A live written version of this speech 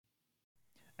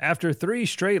After 3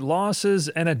 straight losses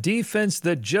and a defense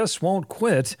that just won't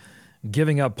quit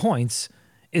giving up points,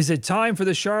 is it time for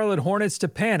the Charlotte Hornets to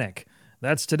panic?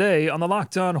 That's today on the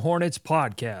Locked On Hornets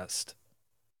podcast.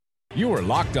 You are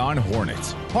Locked On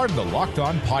Hornets, part of the Locked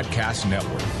On Podcast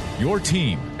Network. Your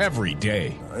team every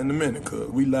day. In a minute,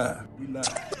 cuz we live.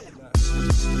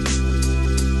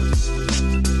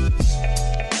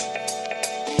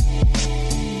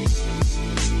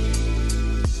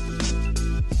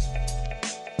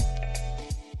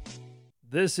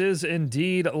 This is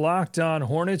indeed Locked On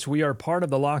Hornets. We are part of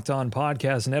the Locked On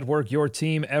Podcast Network, your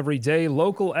team every day.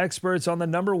 Local experts on the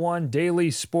 #1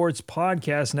 daily sports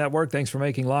podcast network. Thanks for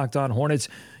making Locked On Hornets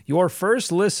your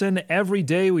first listen every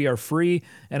day. We are free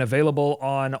and available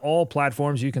on all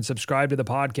platforms. You can subscribe to the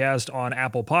podcast on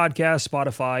Apple Podcasts,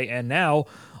 Spotify, and now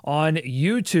on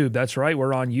YouTube. That's right,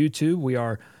 we're on YouTube. We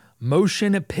are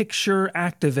motion picture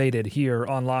activated here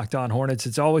on Locked On Hornets.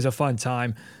 It's always a fun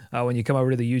time when you come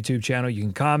over to the YouTube channel. You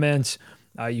can comment,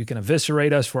 you can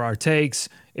eviscerate us for our takes.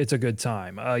 It's a good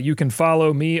time. You can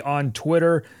follow me on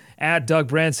Twitter at Doug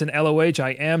Branson LOH.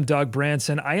 I am Doug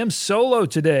Branson. I am solo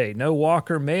today. No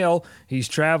Walker Mail. He's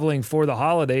traveling for the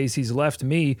holidays. He's left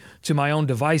me to my own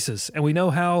devices. And we know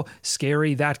how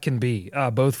scary that can be,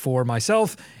 both for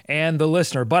myself and the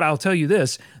listener. But I'll tell you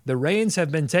this, the reins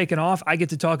have been taken off. I get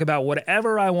to talk about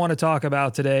whatever I want to talk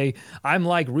about today. I'm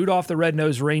like Rudolph the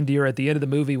Red-Nosed Reindeer at the end of the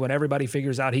movie when everybody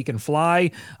figures out he can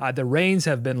fly. The reins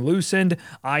have been loosened.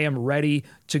 I am ready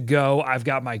to go. I've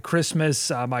got my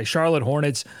Christmas, my Charlotte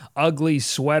Hornets ugly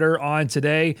sweater on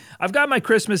today. I've got my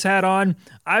Christmas hat on.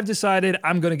 I've decided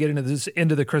I'm going to get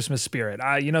into the Christmas spirit.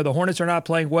 The Hornets are not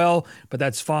playing well, but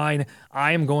that's fine.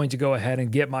 I am going to go ahead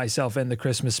and get myself in the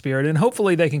Christmas spirit, and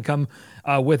hopefully they can come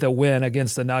with a win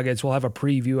against the Nuggets. We'll have a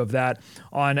preview of that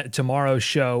on tomorrow's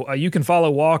show. You can follow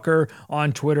Walker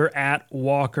on Twitter at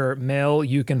Walker Mill.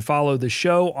 You can follow the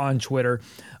show on Twitter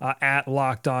at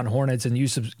Locked On Hornets, and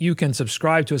you can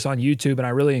subscribe to us on YouTube, and I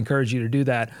really encourage you to do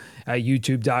that at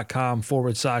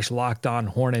youtube.com/Locked On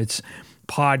Hornets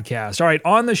podcast. All right,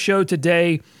 on the show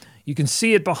today, you can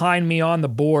see it behind me on the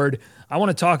board. I want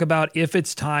to talk about if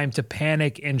it's time to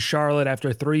panic in Charlotte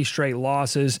after 3 straight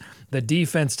losses. The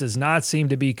defense does not seem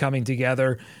to be coming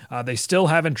together. They still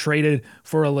haven't traded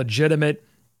for a legitimate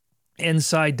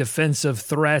inside defensive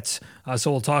threat.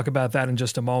 So we'll talk about that in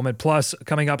just a moment. Plus,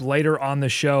 coming up later on the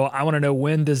show, I want to know,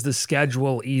 when does the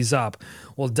schedule ease up?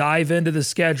 We'll dive into the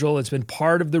schedule. It's been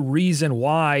part of the reason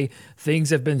why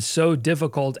things have been so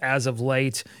difficult as of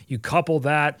late. You couple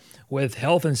that with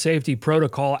health and safety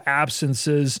protocol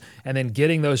absences and then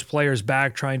getting those players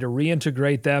back, trying to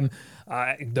reintegrate them,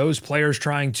 those players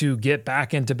trying to get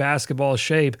back into basketball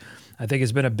shape. I think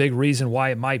it's been a big reason why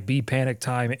it might be panic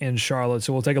time in Charlotte.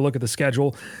 So we'll take a look at the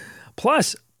schedule.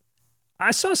 Plus,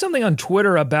 I saw something on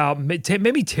Twitter about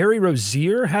maybe Terry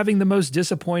Rozier having the most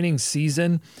disappointing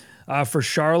season for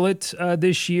Charlotte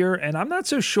this year, and I'm not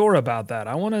so sure about that.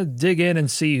 I want to dig in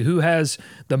and see who has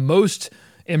the most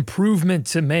improvement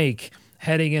to make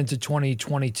heading into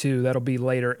 2022. That'll be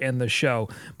later in the show.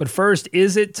 But first,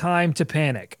 is it time to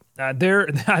panic? I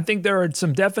think there are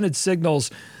some definite signals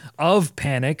of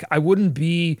panic. I wouldn't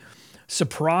be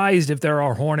surprised if there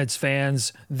are Hornets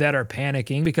fans that are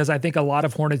panicking, because I think a lot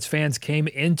of Hornets fans came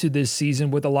into this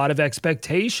season with a lot of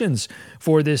expectations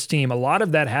for this team. A lot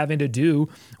of that having to do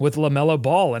with LaMelo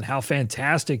Ball and how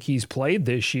fantastic he's played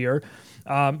this year.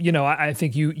 I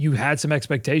think you had some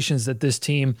expectations that this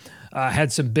team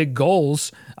had some big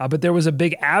goals, but there was a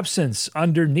big absence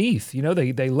underneath.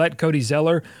 They let Cody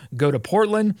Zeller go to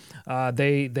Portland.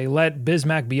 They let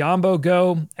Bismack Biyombo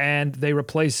go, and they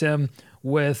replace him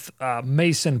with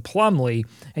Mason Plumlee.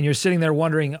 And you're sitting there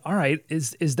wondering, all right,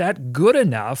 is that good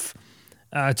enough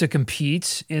to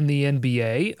compete in the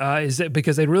NBA? Is it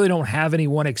because they really don't have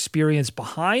anyone experienced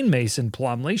behind Mason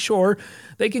Plumlee? Sure,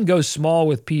 they can go small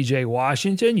with PJ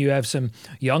Washington. You have some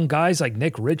young guys like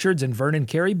Nick Richards and Vernon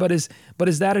Carey, but is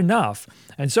that enough?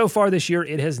 And so far this year,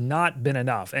 it has not been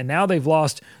enough. And now they've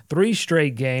lost 3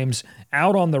 straight games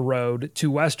out on the road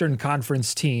to Western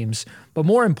Conference teams. But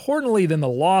more importantly than the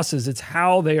losses, it's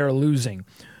how they are losing.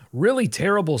 Really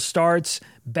terrible starts,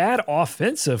 bad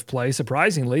offensive play.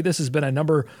 Surprisingly, this has been a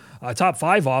top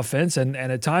 5 offense and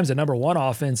at times a number 1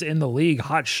 offense in the league,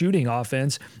 hot shooting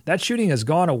offense. That shooting has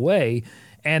gone away,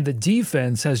 and the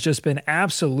defense has just been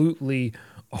absolutely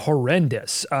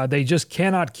horrendous. They just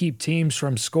cannot keep teams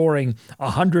from scoring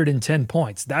 110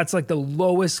 points. That's like the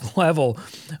lowest level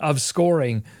of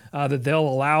scoring that they'll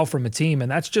allow from a team, and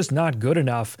that's just not good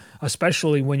enough,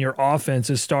 especially when your offense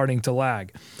is starting to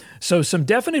lag. So some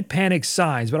definite panic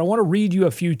signs, but I want to read you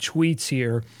a few tweets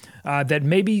here that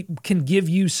maybe can give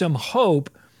you some hope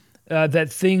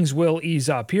that things will ease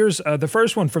up. Here's the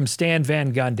first one from Stan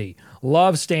Van Gundy.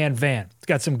 Love Stan Van. He's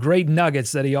got some great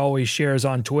nuggets that he always shares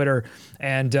on Twitter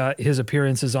and his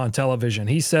appearances on television.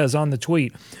 He says on the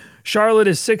tweet, Charlotte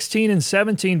is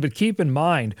 16-17, but keep in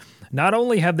mind, not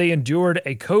only have they endured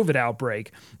a COVID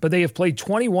outbreak, but they have played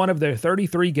 21 of their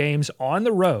 33 games on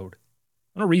the road.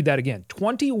 I'm going to read that again.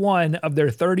 21 of their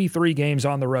 33 games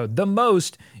on the road, the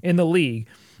most in the league.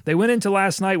 They went into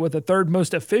last night with the third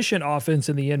most efficient offense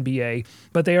in the NBA,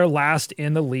 but they are last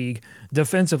in the league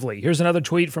defensively. Here's another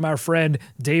tweet from our friend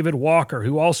David Walker,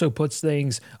 who also puts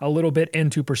things a little bit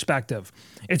into perspective.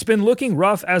 It's been looking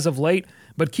rough as of late,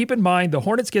 but keep in mind the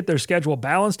Hornets get their schedule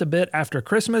balanced a bit after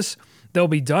Christmas. They'll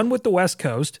be done with the West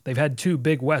Coast. They've had 2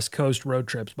 big West Coast road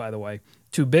trips, by the way.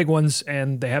 2 big ones,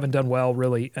 and they haven't done well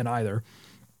really in either.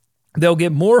 They'll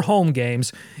get more home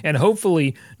games and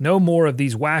hopefully no more of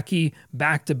these wacky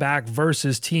back-to-back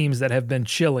versus teams that have been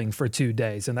chilling for 2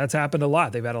 days. And that's happened a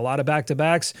lot. They've had a lot of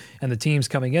back-to-backs, and the teams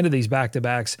coming into these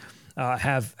back-to-backs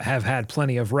have had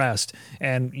plenty of rest.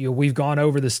 And we've gone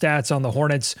over the stats on the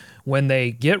Hornets. When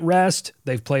they get rest,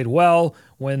 they've played well.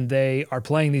 When they are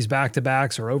playing these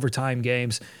back-to-backs or overtime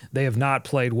games, they have not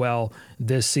played well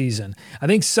this season. I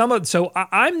think so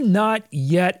I'm not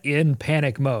yet in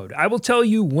panic mode. I will tell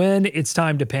you when it's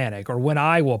time to panic or when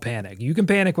I will panic. You can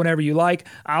panic whenever you like.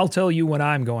 I'll tell you when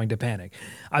I'm going to panic.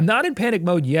 I'm not in panic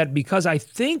mode yet because I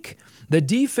think the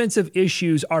defensive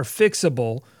issues are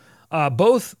fixable,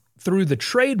 both through the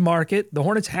trade market. The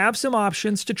Hornets have some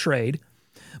options to trade,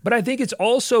 but I think it's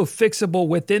also fixable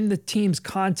within the team's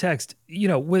context,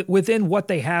 within what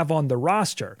they have on the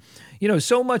roster.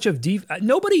 So much of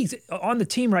nobody on the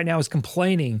team right now is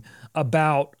complaining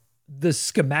about the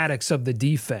schematics of the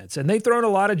defense. And they've thrown a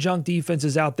lot of junk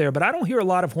defenses out there, but I don't hear a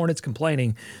lot of Hornets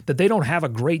complaining that they don't have a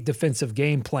great defensive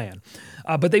game plan.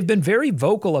 But they've been very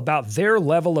vocal about their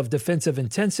level of defensive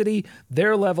intensity,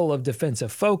 their level of defensive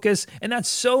focus, and that's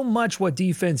so much what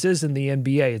defense is in the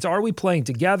NBA. It's, are we playing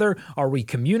together? Are we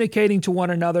communicating to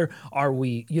one another? Are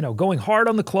we, going hard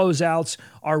on the closeouts?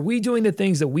 Are we doing the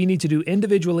things that we need to do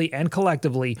individually and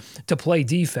collectively to play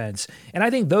defense? And I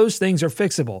think those things are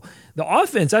fixable. The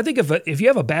offense, I think if you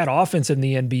have a bad offense in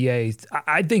the NBA,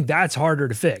 I think that's harder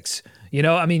to fix.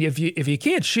 If you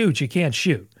can't shoot, you can't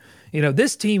shoot.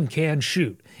 This team can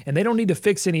shoot, and they don't need to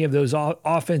fix any of those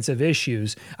offensive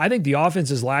issues. I think the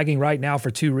offense is lagging right now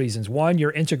for 2 reasons. One,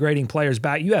 you're integrating players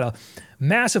back. You had a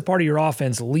massive part of your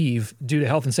offense leave due to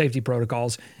health and safety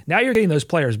protocols. Now you're getting those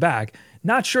players back.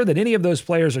 Not sure that any of those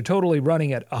players are totally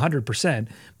running at 100%,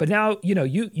 but now,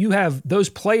 you have those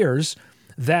players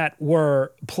that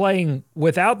were playing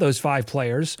without those 5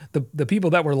 players, the people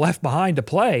that were left behind to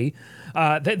play.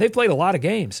 They've played a lot of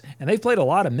games, and they've played a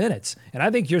lot of minutes. And I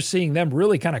think you're seeing them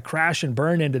really kind of crash and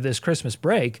burn into this Christmas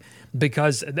break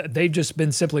because they've just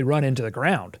been simply run into the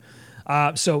ground.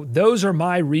 So those are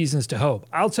my reasons to hope.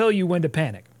 I'll tell you when to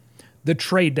panic. The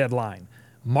trade deadline.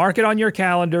 Mark it on your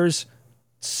calendars.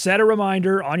 Set a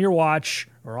reminder on your watch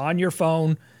or on your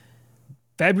phone.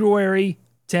 February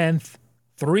 10th,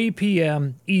 3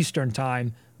 p.m. Eastern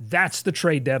time. That's the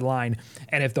trade deadline.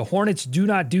 And if the Hornets do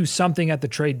not do something at the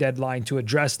trade deadline to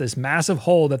address this massive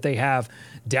hole that they have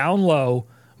down low,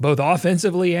 both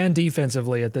offensively and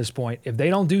defensively at this point, if they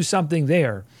don't do something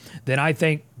there, then I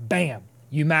think, bam,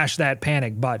 you mash that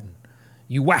panic button.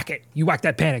 You whack it. You whack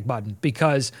that panic button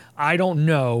because I don't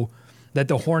know that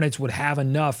the Hornets would have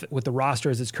enough with the roster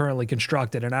as it's currently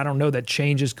constructed, and I don't know that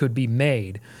changes could be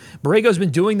made. Borrego's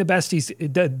been doing the best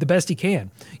he can.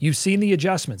 You've seen the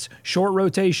adjustments, short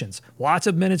rotations, lots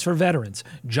of minutes for veterans,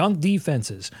 junk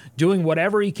defenses, doing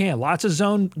whatever he can. Lots of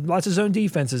zone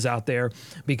defenses out there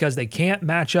because they can't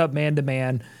match up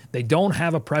man-to-man. They don't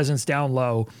have a presence down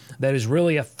low that is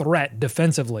really a threat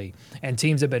defensively, and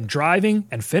teams have been driving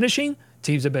and finishing.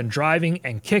 Teams have been driving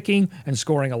and kicking and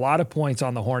scoring a lot of points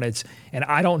on the Hornets, and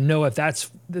I don't know if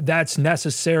that's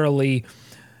necessarily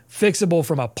fixable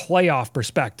from a playoff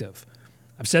perspective.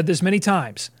 I've said this many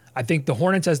times. I think the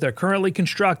Hornets, as they're currently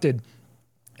constructed,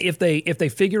 if they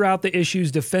figure out the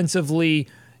issues defensively,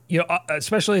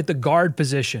 especially at the guard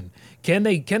position, can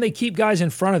they keep guys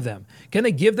in front of them? Can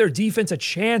they give their defense a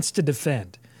chance to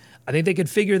defend? I think they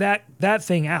could figure that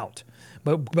thing out.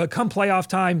 But come playoff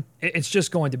time, it's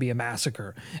just going to be a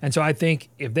massacre. And so I think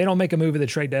if they don't make a move at the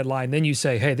trade deadline, then you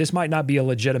say, hey, this might not be a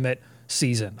legitimate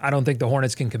season. I don't think the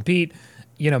Hornets can compete.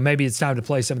 Maybe it's time to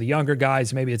play some of the younger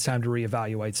guys. Maybe it's time to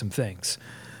reevaluate some things.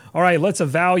 All right, let's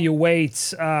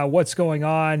evaluate what's going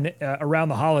on around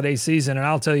the holiday season. And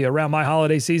I'll tell you, around my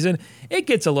holiday season, it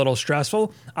gets a little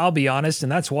stressful, I'll be honest. And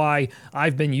that's why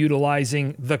I've been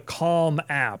utilizing the Calm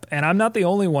app. And I'm not the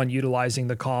only one utilizing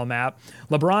the Calm app.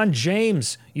 LeBron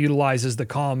James utilizes the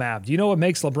Calm app. Do you know what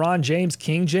makes LeBron James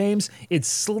King James? It's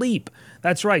sleep.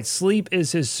 That's right. Sleep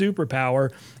is his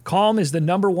superpower. Calm is the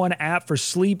 #1 app for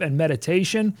sleep and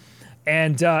meditation.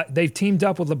 And they've teamed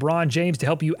up with LeBron James to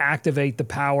help you activate the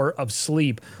power of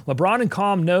sleep. LeBron and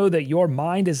Calm know that your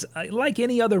mind is like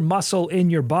any other muscle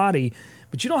in your body,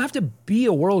 but you don't have to be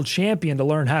a world champion to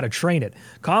learn how to train it.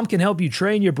 Calm can help you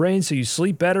train your brain so you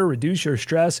sleep better, reduce your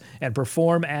stress, and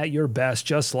perform at your best,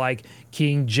 just like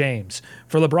King James.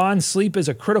 For LeBron, sleep is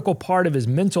a critical part of his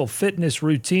mental fitness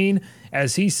routine.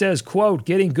 As he says, quote,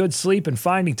 "Getting good sleep and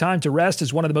finding time to rest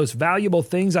is one of the most valuable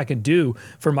things I can do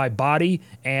for my body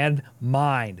and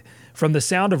mind." From the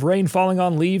sound of rain falling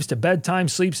on leaves to bedtime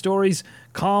sleep stories,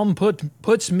 Calm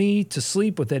puts me to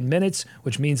sleep within minutes,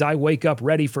 which means I wake up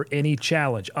ready for any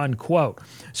challenge, unquote.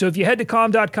 So if you head to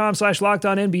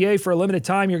calm.com/LockedOnNBA for a limited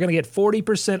time, you're going to get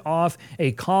 40% off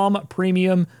a Calm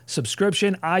premium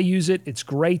subscription. I use it. It's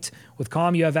great. With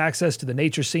Calm, you have access to the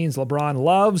nature scenes LeBron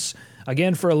loves.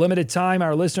 Again, for a limited time,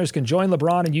 our listeners can join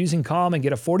LeBron in using Calm and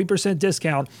get a 40%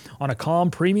 discount on a Calm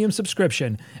premium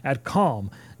subscription at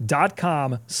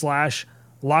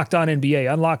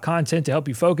calm.com/LockedOnNBA. Unlock content to help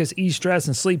you focus, ease stress,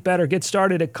 and sleep better. Get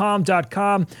started at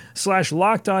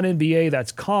calm.com/LockedOnNBA.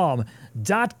 That's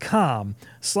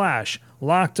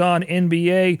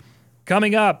calm.com/LockedOnNBA.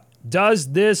 Coming up,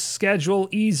 does this schedule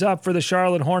ease up for the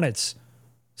Charlotte Hornets?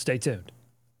 Stay tuned.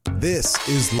 This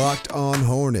is Locked On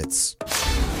Hornets.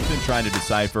 We've been trying to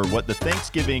decipher what the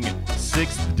Thanksgiving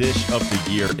 6th dish of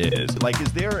the year is. Like,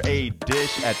 is there a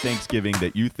dish at Thanksgiving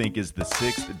that you think is the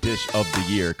 6th dish of the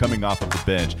year, coming off of the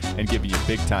bench and giving you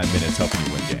big-time minutes, helping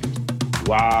you win games?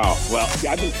 Wow. Well, see,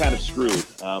 I've been kind of screwed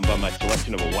by my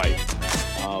selection of a wife.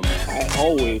 I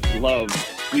always love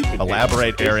sweet potatoes.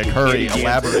 Elaborate, Eric. Hurry,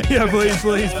 elaborate. Yeah, please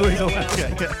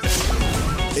elaborate.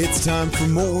 It's time for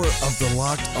more of the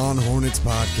Locked On Hornets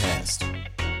podcast.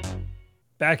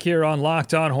 Back here on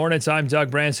Locked On Hornets, I'm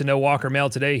Doug Branson. No Walker Mail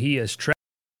today. He is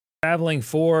traveling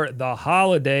for the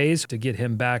holidays. To get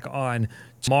him back on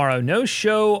tomorrow. No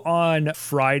show on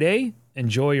Friday.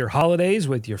 Enjoy your holidays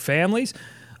with your families.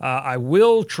 I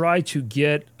will try to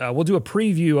get, we'll do a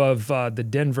preview of the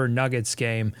Denver Nuggets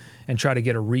game and try to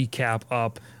get a recap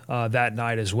up that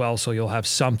night as well, so you'll have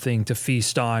something to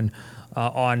feast on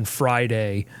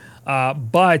Friday.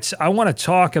 But I want to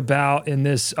talk about in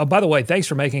this, oh, by the way, thanks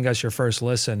for making us your first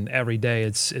listen every day.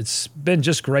 It's been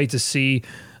just great to see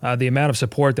the amount of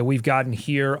support that we've gotten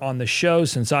here on the show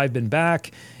since I've been back.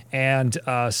 And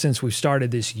since we've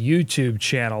started this YouTube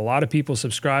channel, a lot of people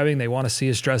subscribing. They want to see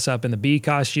us dress up in the bee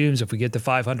costumes if we get to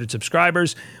 500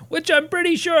 subscribers, which I'm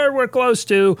pretty sure we're close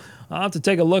to. I'll have to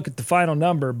take a look at the final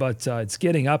number, but it's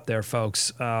getting up there,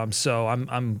 folks. So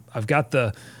I've got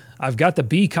the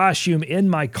bee costume in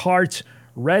my cart,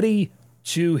 ready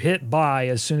to hit buy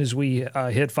as soon as we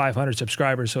hit 500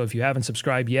 subscribers. So if you haven't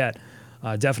subscribed yet,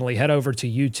 definitely head over to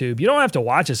YouTube. You don't have to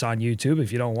watch us on YouTube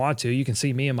if you don't want to. You can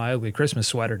see me in my ugly Christmas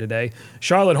sweater today.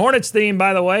 Charlotte Hornets theme,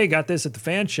 by the way. Got this at the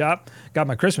fan shop. Got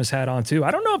my Christmas hat on, too. I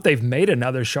don't know if they've made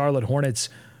another Charlotte Hornets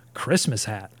Christmas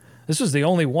hat. This was the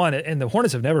only one, and the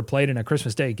Hornets have never played in a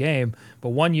Christmas Day game, but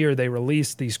one year they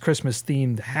released these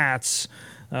Christmas-themed hats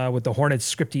with the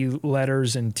Hornets scripty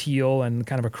letters and teal and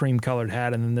kind of a cream-colored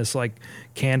hat, and then this like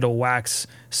candle wax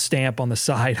stamp on the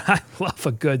side. I love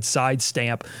a good side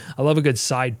stamp. I love a good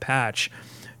side patch.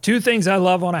 Two things I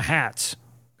love on a hat,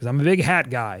 because I'm a big hat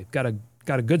guy. Got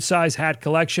a good size hat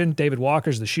collection. David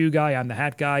Walker's the shoe guy. I'm the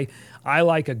hat guy. I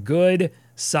like a good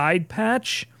side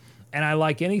patch, and I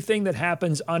like anything that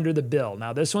happens under the bill.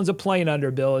 Now, this one's a plain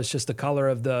underbill. It's just the color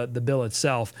of the bill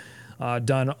itself.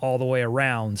 Done all the way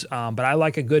around. But I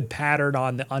like a good pattern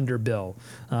on the underbill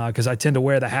because I tend to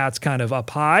wear the hats kind of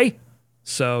up high.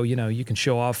 So, you can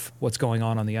show off what's going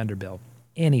on the underbill.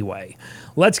 Anyway,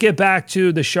 let's get back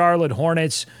to the Charlotte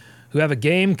Hornets, who have a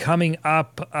game coming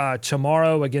up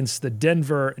tomorrow against the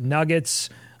Denver Nuggets.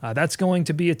 That's going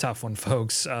to be a tough one,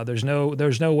 folks. There's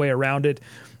no way around it.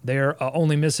 They're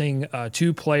only missing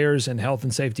 2 players in health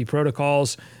and safety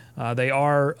protocols. They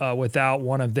are without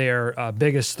one of their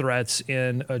biggest threats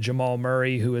in Jamal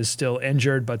Murray, who is still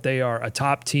injured, but they are a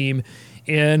top team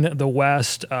in the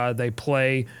West. They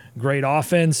play great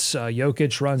offense.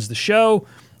 Jokic runs the show,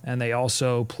 and they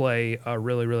also play a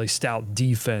really, really stout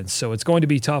defense. So it's going to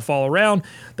be tough all around.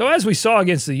 Though, as we saw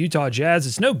against the Utah Jazz,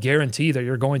 it's no guarantee that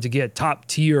you're going to get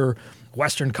top-tier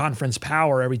Western Conference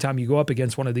power every time you go up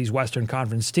against one of these Western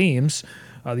Conference teams.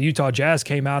 The Utah Jazz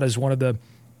came out as one of the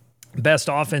best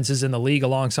offenses in the league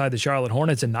alongside the Charlotte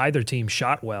Hornets, and neither team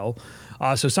shot well.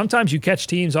 So sometimes you catch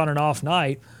teams on an off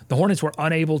night. The Hornets were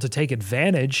unable to take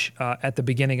advantage at the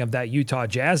beginning of that Utah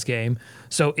Jazz game.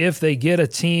 So if they get a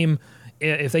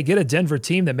Denver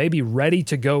team that may be ready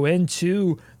to go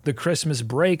into the Christmas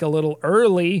break a little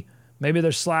early, maybe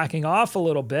they're slacking off a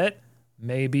little bit,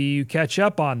 maybe you catch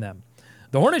up on them.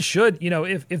 The Hornets should,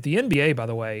 if the NBA, by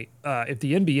the way, if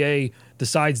the NBA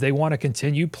decides they want to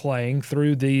continue playing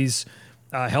through these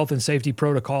health and safety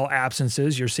protocol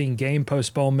absences, you're seeing game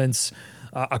postponements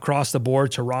across the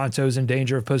board. Toronto's in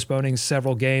danger of postponing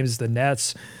several games. The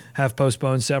Nets have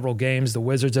postponed several games. The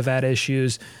Wizards have had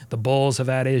issues. The Bulls have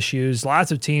had issues.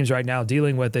 Lots of teams right now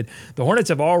dealing with it. The Hornets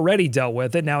have already dealt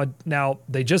with it. Now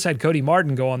they just had Cody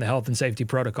Martin go on the health and safety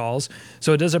protocols,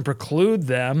 so it doesn't preclude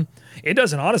them. It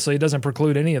doesn't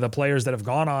preclude any of the players that have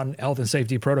gone on health and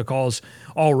safety protocols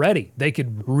already. They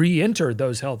could re-enter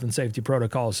those health and safety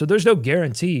protocols. So there's no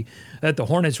guarantee that the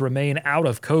Hornets remain out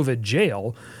of COVID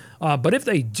jail. But if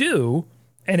they do,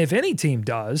 and if any team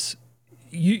does,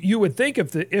 you would think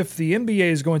if the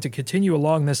NBA is going to continue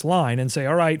along this line and say,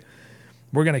 all right,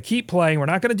 we're going to keep playing. We're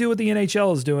not going to do what the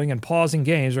NHL is doing and pausing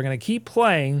games. We're going to keep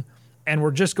playing, and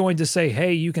we're just going to say,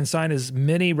 hey, you can sign as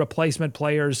many replacement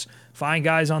players, find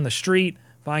guys on the street,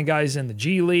 find guys in the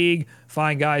G League,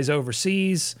 find guys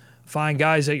overseas, find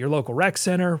guys at your local rec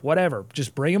center, whatever.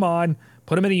 Just bring them on,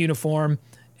 put them in a uniform,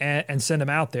 and send them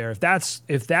out there. If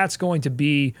that's going to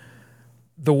be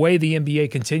the way the NBA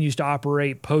continues to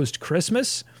operate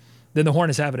post-Christmas, then the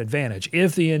Hornets have an advantage.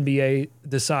 If the NBA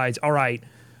decides, all right,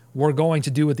 we're going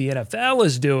to do what the NFL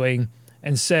is doing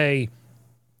and say,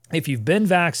 if you've been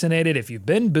vaccinated, if you've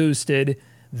been boosted,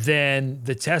 then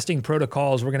the testing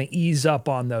protocols, we're going to ease up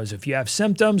on those. If you have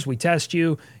symptoms, we test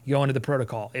you, you go into the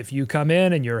protocol. If you come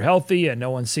in and you're healthy and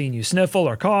no one's seen you sniffle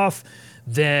or cough,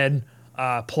 then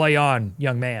play on,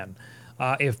 young man.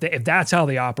 If that's how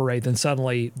they operate, then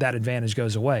suddenly that advantage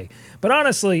goes away. But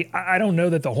honestly, I don't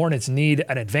know that the Hornets need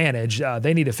an advantage.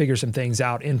 They need to figure some things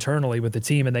out internally with the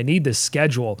team, and they need the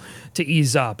schedule to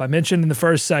ease up. I mentioned in the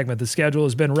first segment, the schedule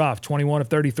has been rough. 21 of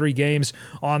 33 games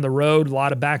on the road, a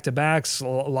lot of back-to-backs,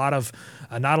 not a lot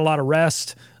of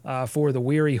rest for the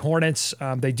weary Hornets.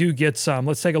 They do get some.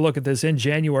 Let's take a look at this. In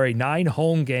January, 9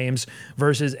 home games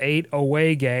versus 8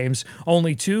 away games,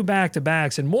 only 2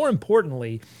 back-to-backs, and more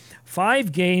importantly,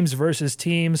 5 games versus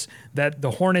teams that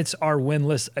the Hornets are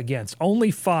winless against.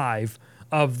 Only 5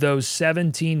 of those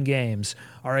 17 games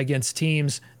are against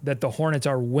teams that the Hornets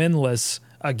are winless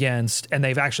against, and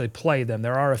they've actually played them.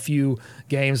 There are a few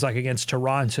games like against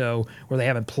Toronto where they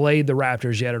haven't played the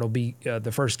Raptors yet. It'll be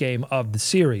the first game of the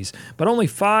series. But only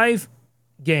 5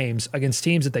 games against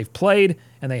teams that they've played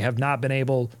and they have not been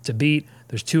able to beat.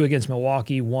 There's 2 against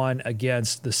Milwaukee, 1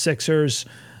 against the Sixers,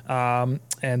 and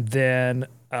then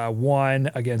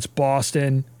 1 against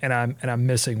Boston, and I'm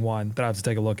missing one that I have to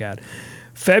take a look at.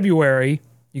 February,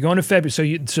 you go into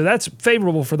February, so that's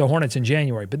favorable for the Hornets in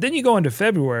January. But then you go into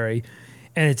February,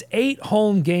 and it's 8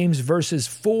 home games versus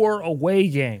 4 away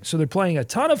games. So they're playing a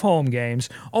ton of home games,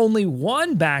 only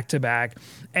 1 back-to-back,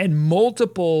 and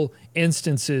multiple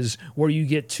instances where you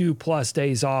get 2+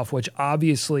 days off, which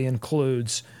obviously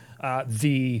includes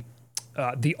the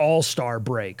All-Star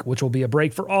break, which will be a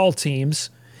break for all teams.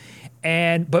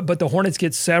 But the Hornets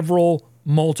get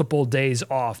multiple days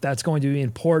off. That's going to be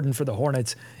important for the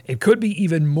Hornets. It could be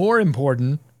even more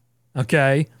important,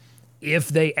 okay, if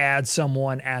they add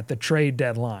someone at the trade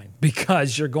deadline,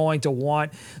 because you're going to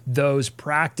want those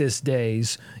practice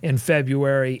days in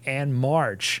February and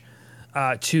March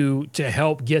to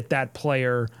help get that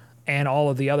player and all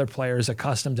of the other players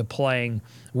accustomed to playing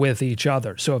with each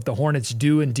other. So if the Hornets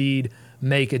do indeed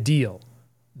make a deal,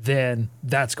 then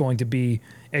that's going to be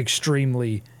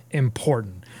extremely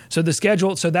important. So the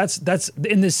schedule, that's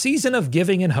in the season of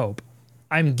giving and hope.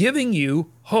 I'm giving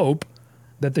you hope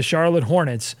that the Charlotte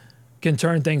Hornets can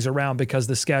turn things around because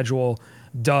the schedule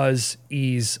does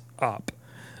ease up.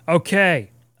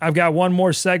 Okay, I've got one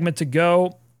more segment to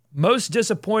go. Most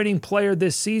disappointing player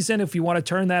this season. If you want to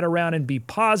turn that around and be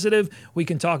positive, we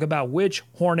can talk about which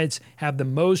Hornets have the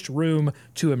most room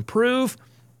to improve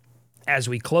as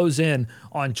we close in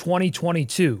on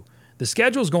 2022. The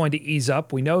schedule is going to ease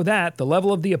up. We know that. The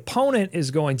level of the opponent is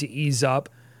going to ease up.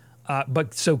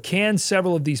 But so can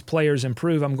several of these players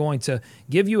improve? I'm going to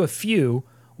give you a few.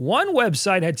 One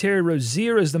website had Terry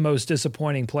Rozier as the most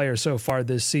disappointing player so far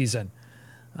this season.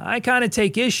 I kind of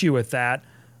take issue with that.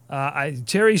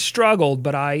 Terry struggled,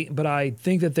 but I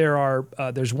think that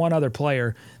there's one other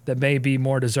player that may be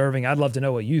more deserving. I'd love to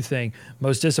know what you think.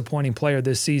 Most disappointing player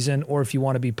this season, or if you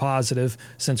want to be positive,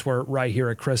 since we're right here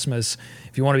at Christmas,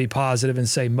 if you want to be positive and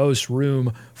say most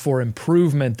room for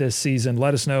improvement this season,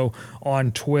 let us know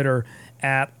on Twitter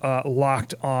at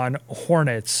Locked On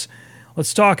Hornets.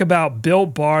 Let's talk about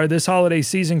Built Bar. This holiday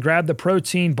season, grab the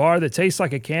protein bar that tastes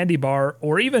like a candy bar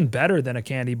or even better than a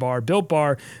candy bar. Built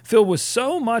Bar, filled with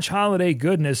so much holiday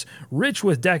goodness, rich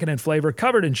with decadent flavor,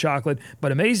 covered in chocolate,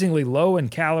 but amazingly low in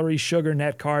calories, sugar,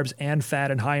 net carbs, and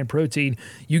fat, and high in protein.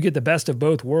 You get the best of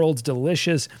both worlds,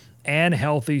 delicious and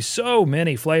healthy. So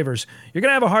many flavors. You're going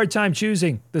to have a hard time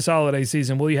choosing this holiday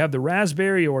season. Will you have the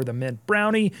raspberry or the mint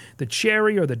brownie, the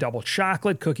cherry or the double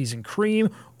chocolate, cookies and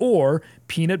cream, or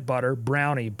peanut butter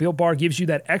brownie? Built Bar gives you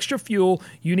that extra fuel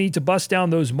you need to bust down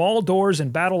those mall doors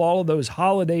and battle all of those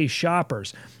holiday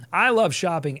shoppers. I love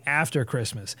shopping after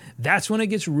Christmas. That's when it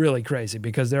gets really crazy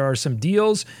because there are some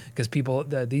deals because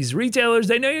these retailers,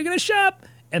 they know you're going to shop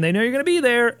and they know you're going to be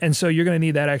there, and so you're going to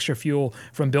need that extra fuel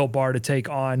from Built Bar to take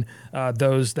on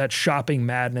that shopping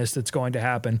madness that's going to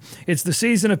happen. It's the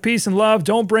season of peace and love.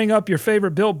 Don't bring up your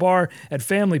favorite Built Bar at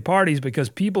family parties because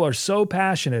people are so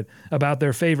passionate about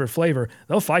their favorite flavor,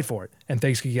 they'll fight for it, and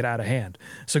things could get out of hand.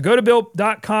 So go to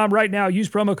Built.com right now, use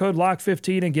promo code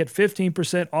LOCK15 and get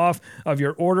 15% off of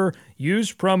your order.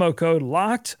 Use promo code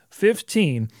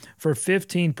LOCKED15 for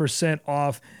 15%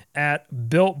 off at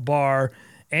Built Bar.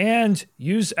 And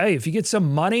if you get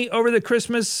some money over the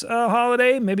Christmas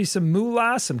holiday, maybe some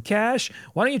moolah, some cash,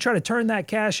 why don't you try to turn that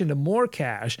cash into more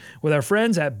cash with our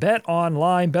friends at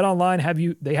BetOnline.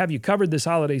 BetOnline they have you covered this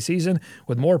holiday season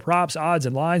with more props, odds,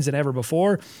 and lines than ever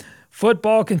before.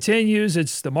 Football continues.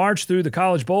 It's the march through the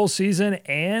college bowl season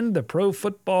and the pro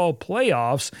football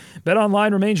playoffs.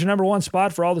 BetOnline remains your number one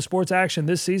spot for all the sports action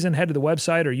this season. Head to the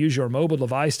website or use your mobile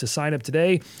device to sign up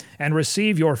today and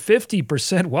receive your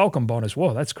 50% welcome bonus.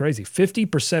 Whoa, that's crazy.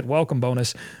 50% welcome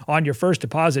bonus on your first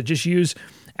deposit. Just use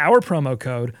our promo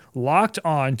code Locked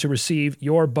On to receive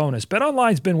your bonus.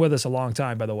 BetOnline's been with us a long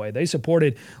time, by the way. They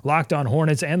supported Locked On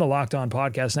Hornets and the Locked On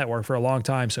Podcast Network for a long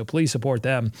time, so please support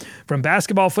them. From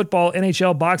basketball, football,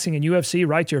 NHL, boxing, and UFC,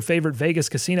 right to your favorite Vegas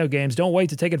casino games, don't wait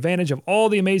to take advantage of all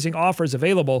the amazing offers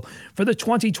available for the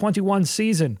 2021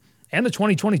 season and the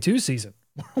 2022 season.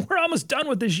 We're almost done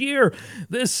with this year.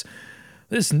 This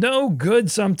no good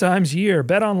sometimes year.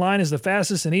 BetOnline is the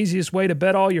fastest and easiest way to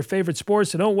bet all your favorite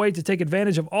sports, so don't wait to take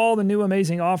advantage of all the new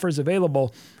amazing offers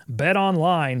available.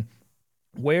 BetOnline,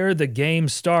 where the game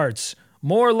starts.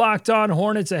 More Locked On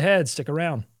Hornets ahead. Stick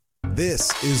around.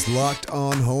 This is Locked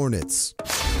On Hornets.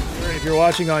 If you're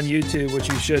watching on YouTube, which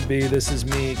you should be, this is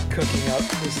me cooking up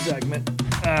this segment.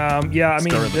 What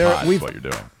you're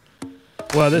doing.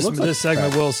 Well, this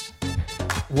segment will.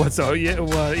 It's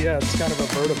kind of a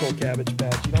vertical cabbage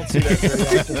patch. You don't see that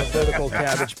very often, a vertical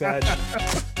cabbage patch.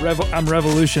 I'm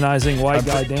revolutionizing white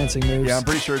guy dancing moves. Yeah, I'm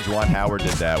pretty sure Juwan Howard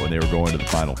did that when they were going to the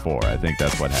Final Four. I think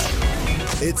that's what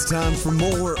happened. It's time for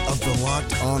more of the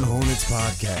Locked On Hornets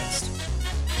podcast.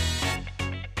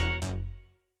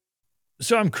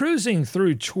 So I'm cruising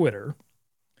through Twitter,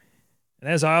 and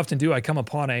as I often do, I come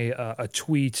upon a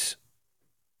tweet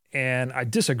and I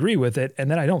disagree with it,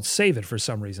 and then I don't save it for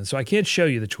some reason. So I can't show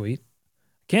you the tweet.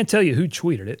 Can't tell you who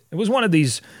tweeted it. It was one of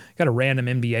these kind of random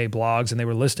NBA blogs, and they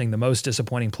were listing the most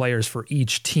disappointing players for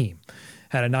each team.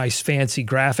 Had a nice fancy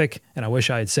graphic, and I wish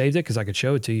I had saved it because I could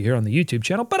show it to you here on the YouTube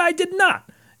channel, but I did not,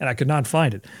 and I could not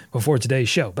find it before today's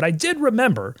show. But I did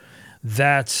remember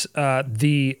that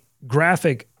the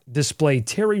graphic displayed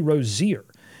Terry Rozier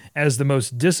as the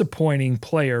most disappointing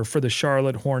player for the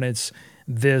Charlotte Hornets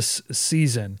this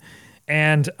season.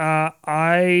 And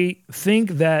I think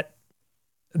that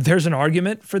there's an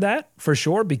argument for that, for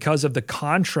sure, because of the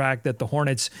contract that the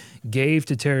Hornets gave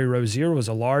to Terry Rozier was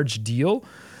a large deal.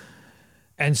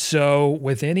 And so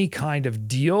with any kind of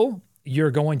deal,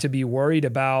 you're going to be worried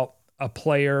about a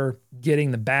player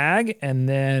getting the bag and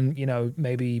then,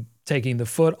 maybe taking the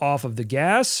foot off of the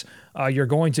gas. You're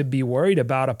going to be worried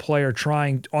about a player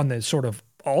trying on the sort of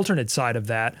alternate side of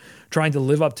that, trying to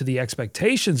live up to the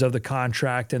expectations of the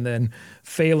contract and then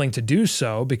failing to do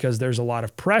so because there's a lot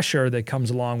of pressure that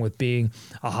comes along with being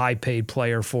a high-paid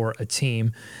player for a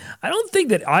team. I don't think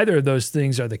that either of those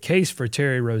things are the case for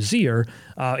Terry Rozier.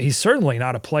 He's certainly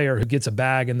not a player who gets a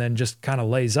bag and then just kind of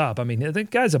lays up. I mean, the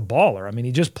guy's a baller. I mean,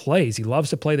 he just plays. He loves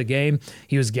to play the game.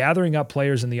 He was gathering up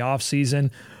players in the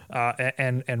offseason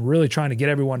and really trying to get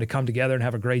everyone to come together and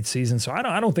have a great season. So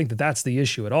I don't think that that's the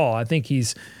issue at all. I think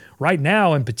he's right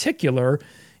now in particular,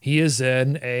 he is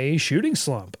in a shooting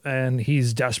slump and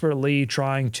he's desperately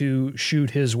trying to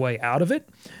shoot his way out of it.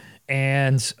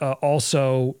 and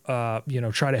also,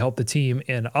 try to help the team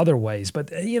in other ways.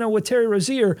 But, with Terry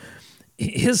Rozier,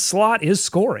 his slot is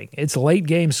scoring. It's late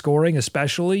game scoring,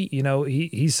 especially.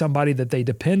 He's somebody that they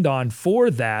depend on for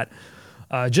that.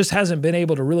 Just hasn't been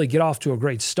able to really get off to a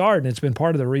great start, and it's been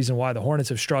part of the reason why the Hornets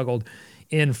have struggled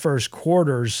in first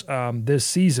quarters this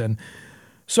season.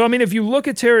 So, if you look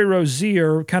at Terry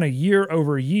Rozier kind of year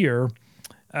over year,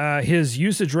 his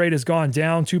usage rate has gone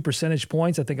down 2 percentage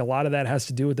points. I think a lot of that has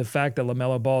to do with the fact that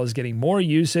LaMelo Ball is getting more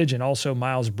usage, and also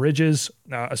Miles Bridges,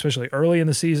 especially early in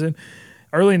the season,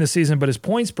 but his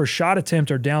points per shot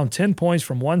attempt are down 10 points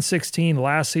from 116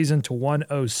 last season to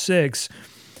 106.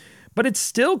 But it's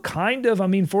still kind of,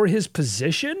 for his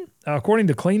position, according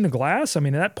to Clean the Glass,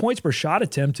 that points per shot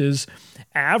attempt is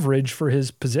average for his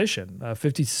position,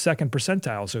 52nd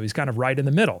percentile. So he's kind of right in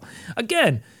the middle.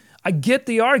 Again, I get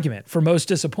the argument for most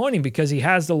disappointing because he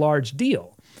has the large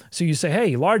deal. So you say,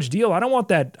 hey, large deal, I don't want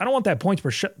that points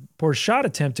per shot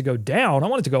attempt to go down. I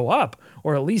want it to go up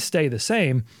or at least stay the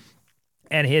same.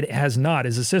 And it has not.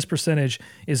 His assist percentage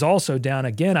is also down.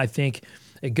 Again, I think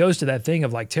it goes to that thing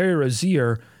of like Terry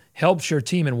Rozier helps your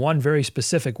team in one very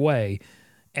specific way.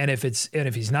 And if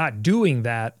he's not doing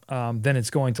that, then it's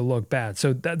going to look bad.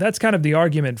 So that's kind of the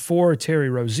argument for Terry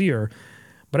Rozier.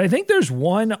 But I think there's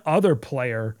one other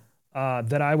player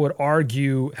that I would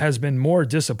argue has been more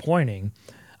disappointing.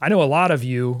 I know a lot of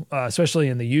you, especially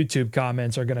in the YouTube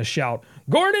comments, are going to shout,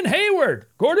 Gordon Hayward!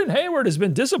 Gordon Hayward has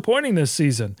been disappointing this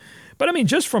season. But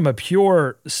just from a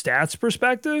pure stats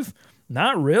perspective,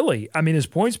 not really. His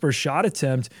points per shot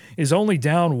attempt is only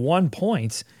down 1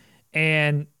 point,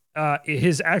 and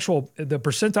the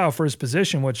percentile for his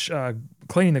position, which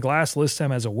Cleaning the Glass lists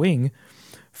him as a wing,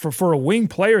 for a wing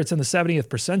player, it's in the 70th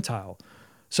percentile.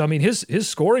 So, his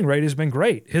scoring rate has been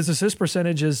great. His assist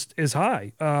percentage is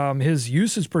high. His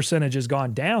usage percentage has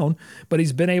gone down, but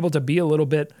he's been able to be a little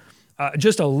bit,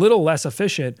 just a little less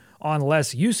efficient on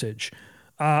less usage.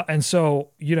 And so,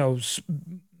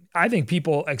 I think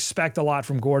people expect a lot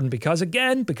from Gordon because of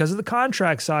the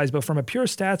contract size, but from a pure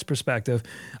stats perspective,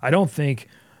 I don't think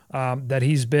that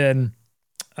he's been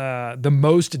the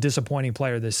most disappointing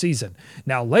player this season.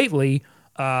 Now, lately,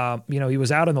 he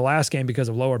was out in the last game because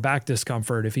of lower back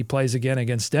discomfort. If he plays again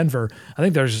against Denver, I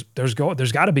think there's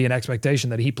got to be an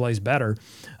expectation that he plays better,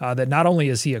 that not only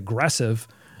is he aggressive,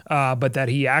 but that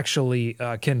he actually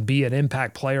can be an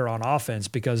impact player on offense,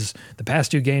 because the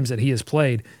past 2 games that he has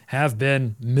played have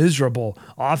been miserable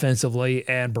offensively,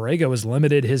 and Borrego has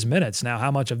limited his minutes. Now, how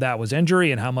much of that was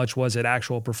injury and how much was it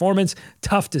actual performance?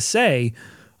 Tough to say,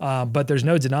 but there's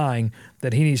no denying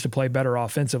that he needs to play better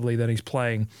offensively than he's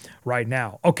playing right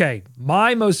now. Okay,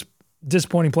 my most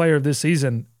disappointing player of this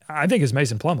season, I think, is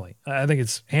Mason Plumlee. I think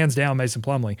it's hands down Mason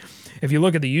Plumlee. If you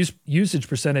look at the usage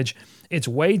percentage, it's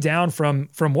way down from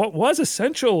what was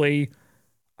essentially,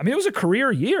 it was a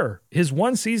career year. His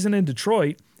 1 season in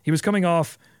Detroit, he was coming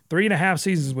off 3.5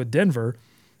 seasons with Denver,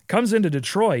 comes into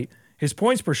Detroit, his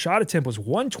points per shot attempt was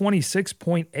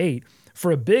 126.8.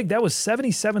 For a big, that was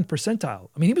 77th percentile.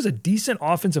 He was a decent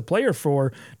offensive player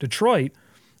for Detroit,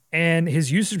 and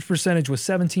his usage percentage was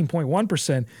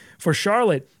 17.1%. For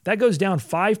Charlotte, that goes down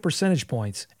 5 percentage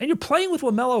points. And you're playing with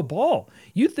LaMelo Ball.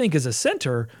 You think as a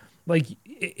center, like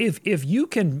if you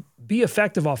can be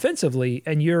effective offensively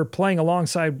and you're playing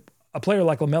alongside a player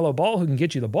like LaMelo Ball who can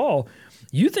get you the ball,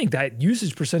 you think that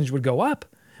usage percentage would go up.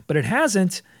 But it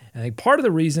hasn't. And I think part of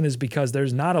the reason is because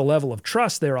there's not a level of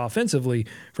trust there offensively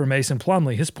for Mason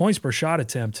Plumlee. His points per shot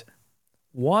attempt,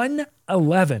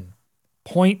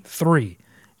 111.3.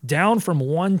 down from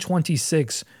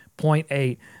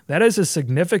 126.8. That is a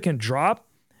significant drop,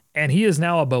 and he is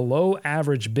now a below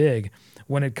average big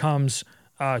when it comes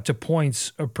to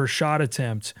points per shot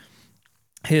attempt.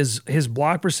 His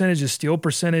block percentage, his steal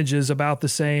percentage is about the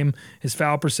same. His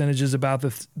foul percentage is about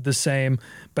the same.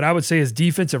 But I would say his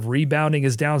defensive rebounding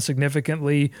is down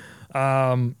significantly.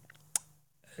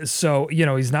 So,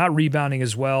 he's not rebounding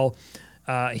as well.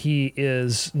 He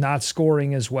is not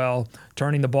scoring as well,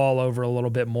 turning the ball over a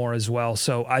little bit more as well.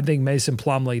 So I think Mason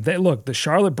Plumlee, the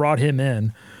Charlotte brought him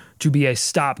in to be a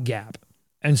stopgap.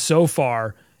 And so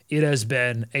far, it has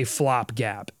been a flop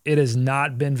gap. It has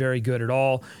not been very good at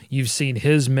all. You've seen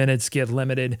his minutes get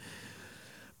limited,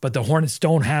 but the Hornets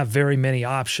don't have very many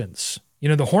options.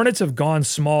 The Hornets have gone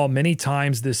small many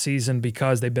times this season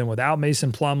because they've been without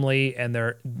Mason Plumlee, and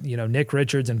Nick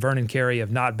Richards and Vernon Carey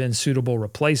have not been suitable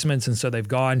replacements, and so they've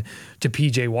gone to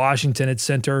PJ Washington at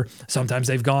center. Sometimes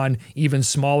they've gone even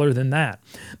smaller than that.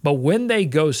 But when they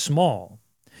go small,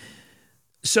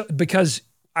 because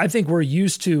I think we're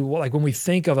used to, like, when we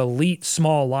think of elite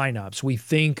small lineups, we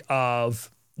think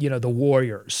of, the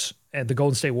Warriors the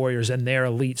Golden State Warriors and their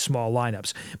elite small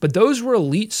lineups. But those were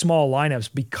elite small lineups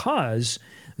because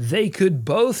they could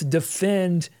both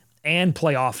defend and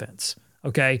play offense.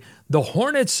 Okay, the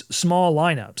Hornets' small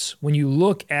lineups, when you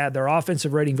look at their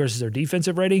offensive rating versus their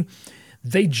defensive rating,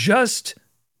 they just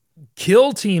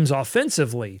kill teams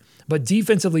offensively, but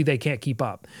defensively they can't keep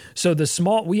up. So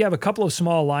we have a couple of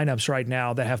small lineups right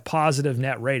now that have positive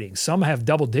net ratings. Some have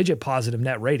double-digit positive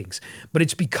net ratings, but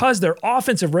it's because their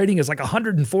offensive rating is like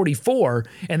 144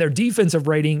 and their defensive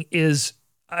rating is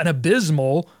an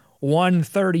abysmal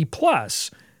 130 plus.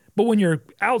 But when you're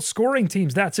outscoring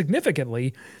teams that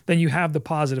significantly, then you have the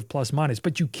positive plus minus,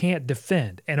 but you can't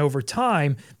defend. And over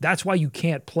time, that's why you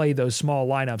can't play those small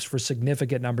lineups for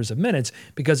significant numbers of minutes,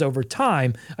 because over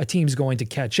time, a team's going to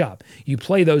catch up. You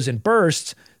play those in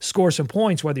bursts, score some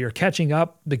points, whether you're catching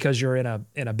up because you're in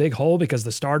a big hole because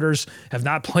the starters have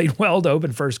not played well to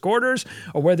open first quarters,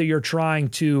 or whether you're trying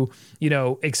to,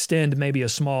 extend maybe a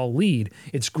small lead.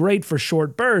 It's great for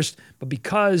short bursts, but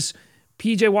because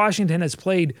P.J. Washington has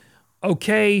played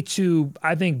okay to,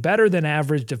 I think, better than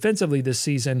average defensively this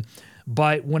season,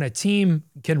 but when a team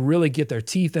can really get their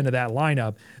teeth into that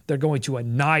lineup, they're going to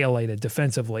annihilate it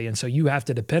defensively. And so you have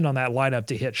to depend on that lineup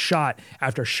to hit shot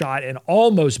after shot and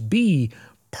almost be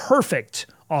perfect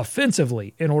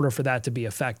offensively in order for that to be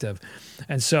effective.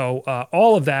 And so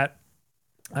all of that,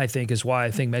 I think, is why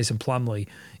I think Mason Plumlee,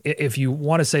 if you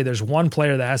want to say there's one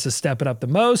player that has to step it up the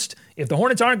most, if the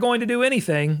Hornets aren't going to do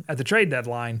anything at the trade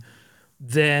deadline,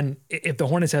 then if the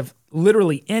Hornets have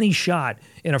literally any shot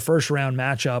in a first-round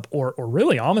matchup or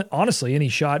really, honestly, any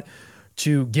shot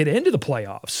to get into the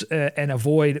playoffs and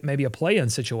avoid maybe a play-in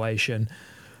situation,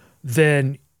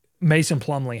 then Mason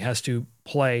Plumlee has to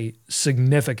play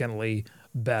significantly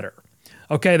better.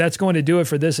 Okay, that's going to do it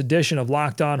for this edition of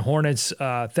Locked On Hornets.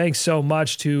 Thanks so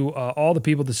much to all the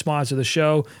people that sponsor the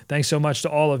show. Thanks so much to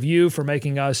all of you for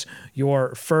making us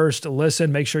your first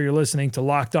listen. Make sure you're listening to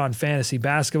Locked On Fantasy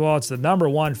Basketball. It's the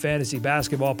 #1 fantasy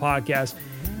basketball podcast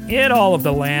in all of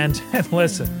the land. And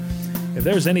listen, if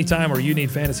there's any time where you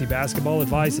need fantasy basketball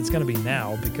advice, it's going to be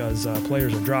now, because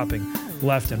players are dropping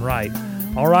left and right.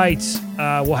 All right,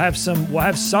 we'll have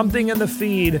something in the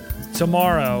feed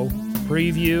tomorrow.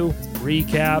 Preview,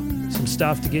 recap, some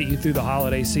stuff to get you through the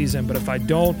holiday season. But if I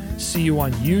don't see you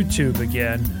on YouTube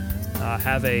again,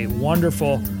 have a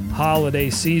wonderful holiday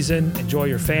season. Enjoy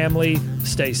your family.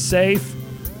 Stay safe.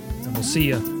 And we'll see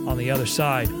you on the other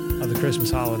side of the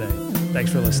Christmas holiday. Thanks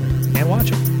for listening and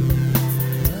watching.